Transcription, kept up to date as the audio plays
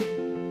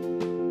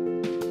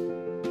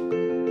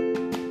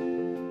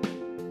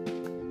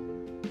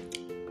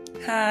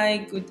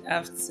Hi, good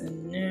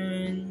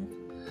afternoon,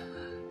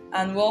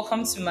 and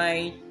welcome to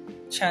my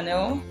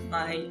channel,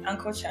 my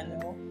Anchor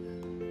channel.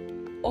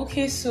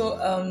 Okay, so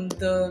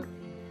the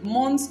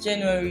month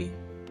January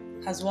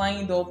has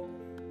wound up,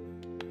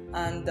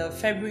 and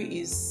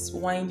February is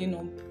winding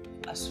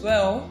up as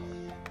well.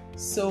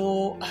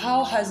 So,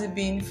 how has it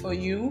been for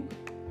you?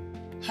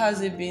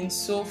 Has it been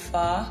so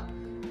far?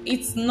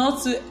 It's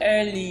not too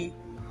early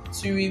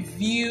to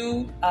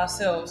review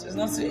ourselves. It's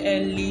not too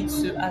early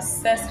to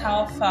assess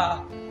how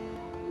far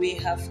we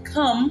have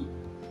come.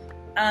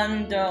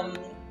 And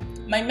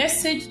my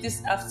message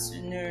this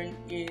afternoon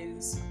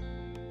is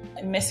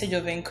a message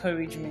of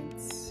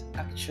encouragement,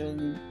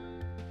 actually.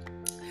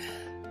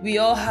 We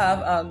all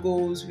have our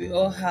goals, we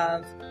all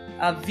have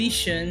our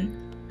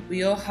vision,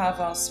 we all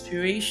have our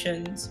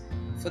aspirations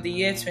for the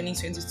year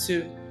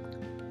 2022.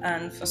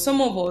 And for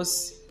some of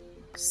us,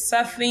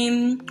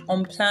 certain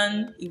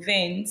unplanned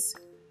events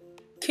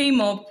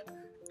came up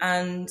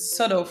and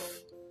sort of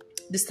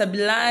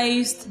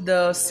destabilized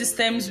the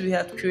systems we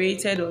had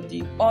created or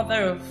the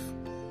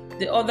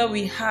order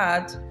we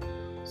had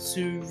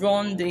to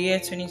run the year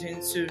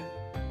 2022.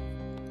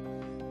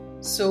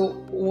 So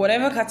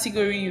whatever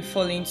category you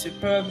fall into,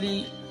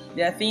 probably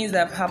there are things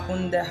that have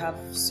happened that have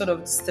sort of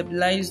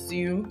destabilized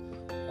you,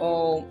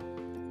 or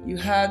you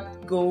had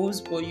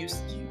goals but you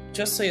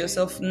just saw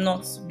yourself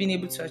not being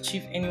able to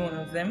achieve any one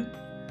of them.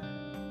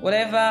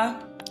 Whatever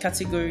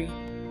category,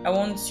 I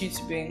want you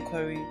to be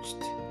encouraged.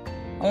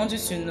 I want you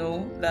to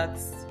know that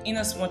in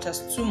as much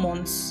as 2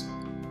 months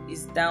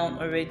is down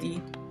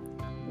already,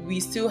 we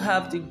still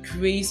have the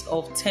grace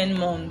of 10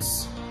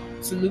 months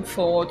to look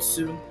forward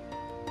to.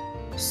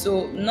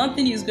 So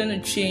nothing is going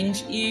to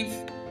change if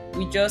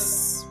we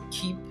just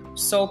keep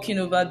sulking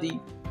over the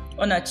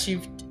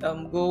unachieved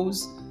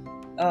goals,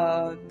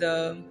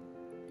 the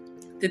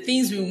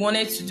things we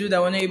wanted to do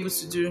that we're not able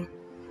to do.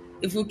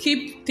 If we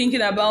keep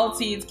thinking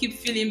about it, keep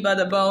feeling bad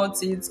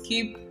about it,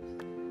 keep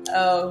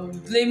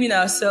blaming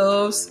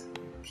ourselves,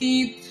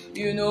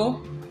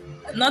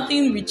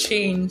 nothing will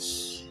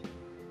change.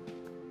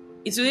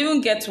 It will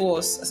even get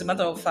worse, as a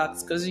matter of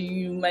fact, because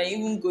you might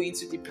even go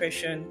into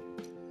depression.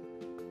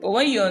 But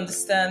when you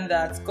understand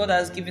that God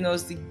has given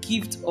us the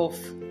gift of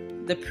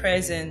the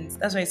present,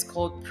 that's why it's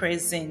called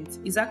present.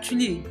 It's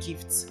actually a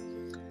gift.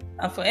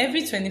 And for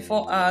every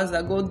 24 hours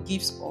that God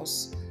gives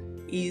us,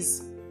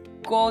 is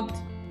God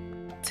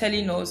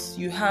telling us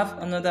you have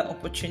another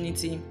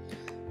opportunity.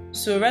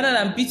 So rather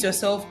than beat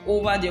yourself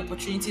over the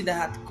opportunity that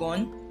had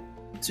gone,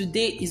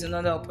 today is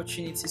another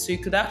opportunity. So you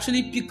could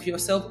actually pick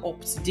yourself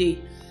up today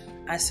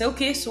and say,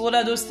 okay, so what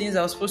are those things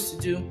I was supposed to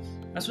do?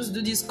 I'm supposed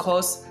to do this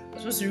course, I'm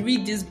supposed to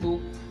read this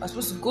book, I'm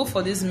supposed to go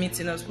for this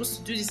meeting, I'm supposed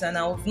to do this, and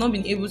I've not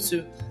been able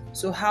to.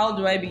 So how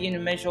do I begin to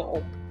measure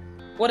up?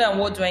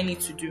 What do I need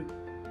to do?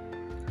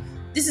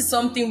 This is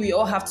something we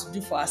all have to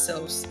do for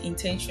ourselves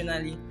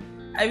intentionally.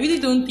 I really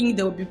don't think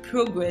there will be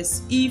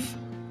progress if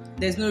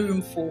there's no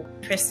room for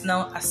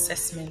personal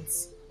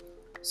assessments.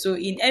 So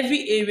in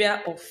every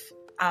area of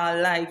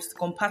our lives, the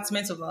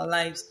compartments of our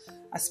lives,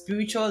 our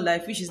spiritual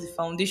life, which is the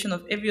foundation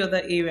of every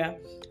other area,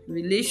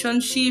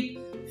 relationship,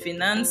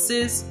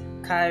 finances,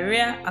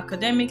 career,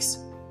 academics,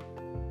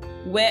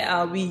 where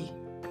are we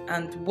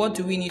and what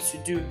do we need to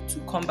do to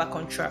come back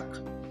on track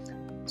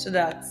so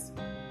that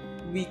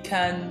we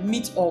can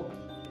meet up,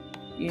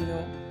 in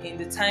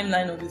the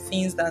timeline of the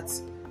things that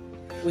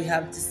we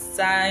have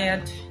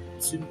desired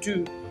to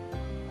do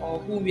or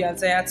who we are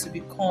desired to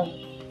become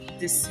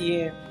this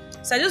year.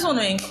 So I just want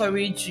to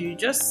encourage you,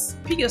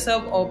 just pick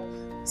yourself up,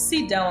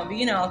 sit down,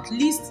 begin to at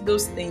least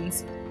those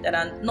things that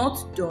are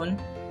not done,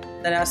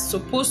 that are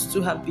supposed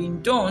to have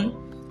been done,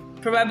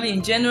 probably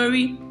in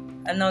January,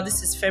 and now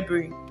this is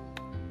February.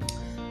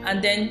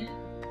 And then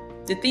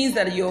the things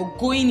that you're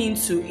going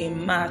into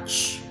in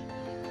March.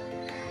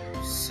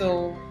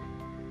 So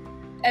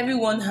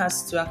everyone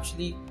has to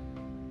actually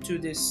do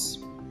this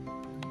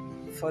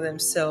for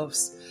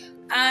themselves.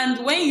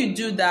 And when you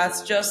do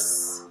that,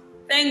 just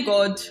thank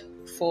God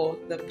for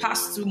the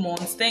past 2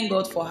 months. Thank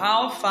God for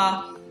how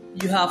far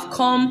you have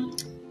come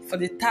for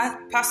the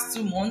past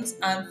 2 months,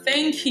 and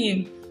thank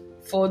Him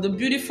for the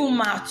beautiful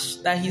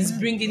March that He's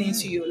bringing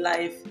into your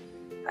life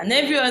and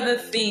every other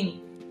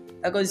thing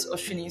that God is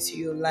ushering into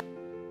your life.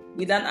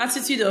 With an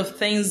attitude of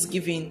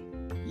thanksgiving,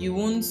 you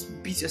won't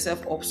beat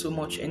yourself up so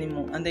much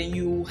anymore, and then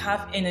you will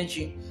have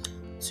energy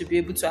to be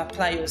able to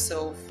apply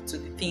yourself to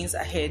the things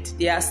ahead.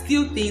 There are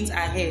still things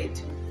ahead.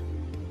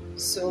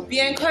 So be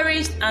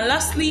encouraged. And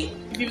lastly,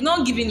 if you've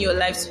not given your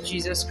life to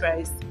Jesus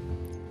Christ,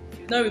 if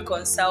you've not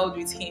reconciled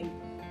with Him,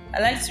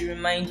 I'd like to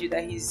remind you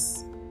that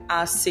He's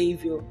our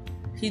Savior.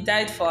 He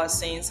died for our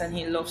sins and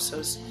He loves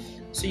us.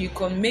 So you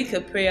can make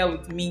a prayer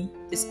with me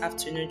this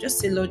afternoon. Just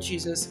say, Lord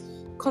Jesus,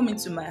 come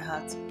into my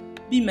heart.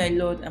 Be my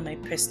Lord and my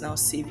personal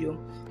Savior.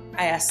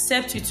 I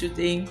accept you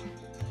today.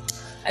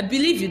 I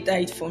believe you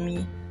died for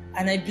me,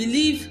 and I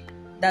believe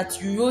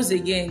that you rose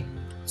again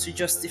to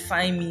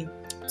justify me.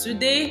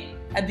 Today,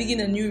 I begin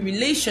a new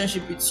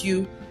relationship with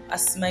you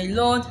as my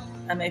Lord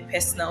and my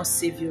personal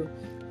Savior.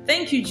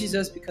 Thank you,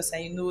 Jesus, because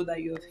I know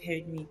that you have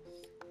heard me.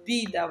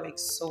 Be thou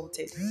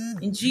exalted.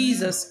 In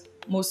Jesus'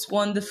 most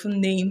wonderful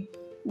name,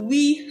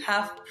 we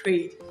have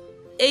prayed.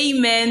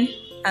 Amen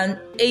and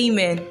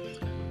amen.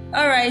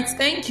 All right,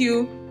 thank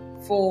you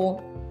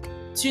for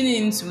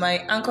tuning into my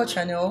Anchor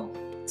channel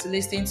to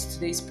listen to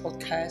today's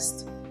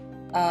podcast.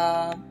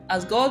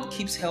 As God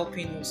keeps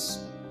helping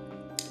us,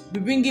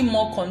 we're bringing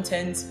more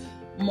content,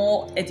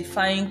 more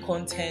edifying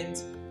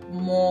content,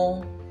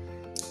 more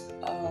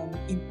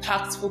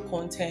impactful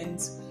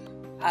content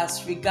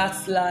as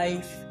regards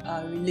life,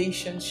 our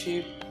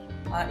relationship,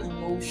 our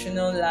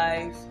emotional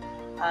life,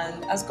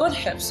 and as God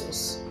helps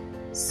us.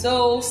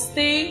 So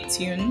stay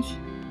tuned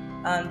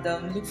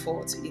and look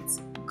forward to it.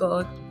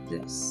 God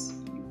bless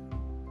you.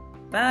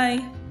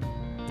 Bye.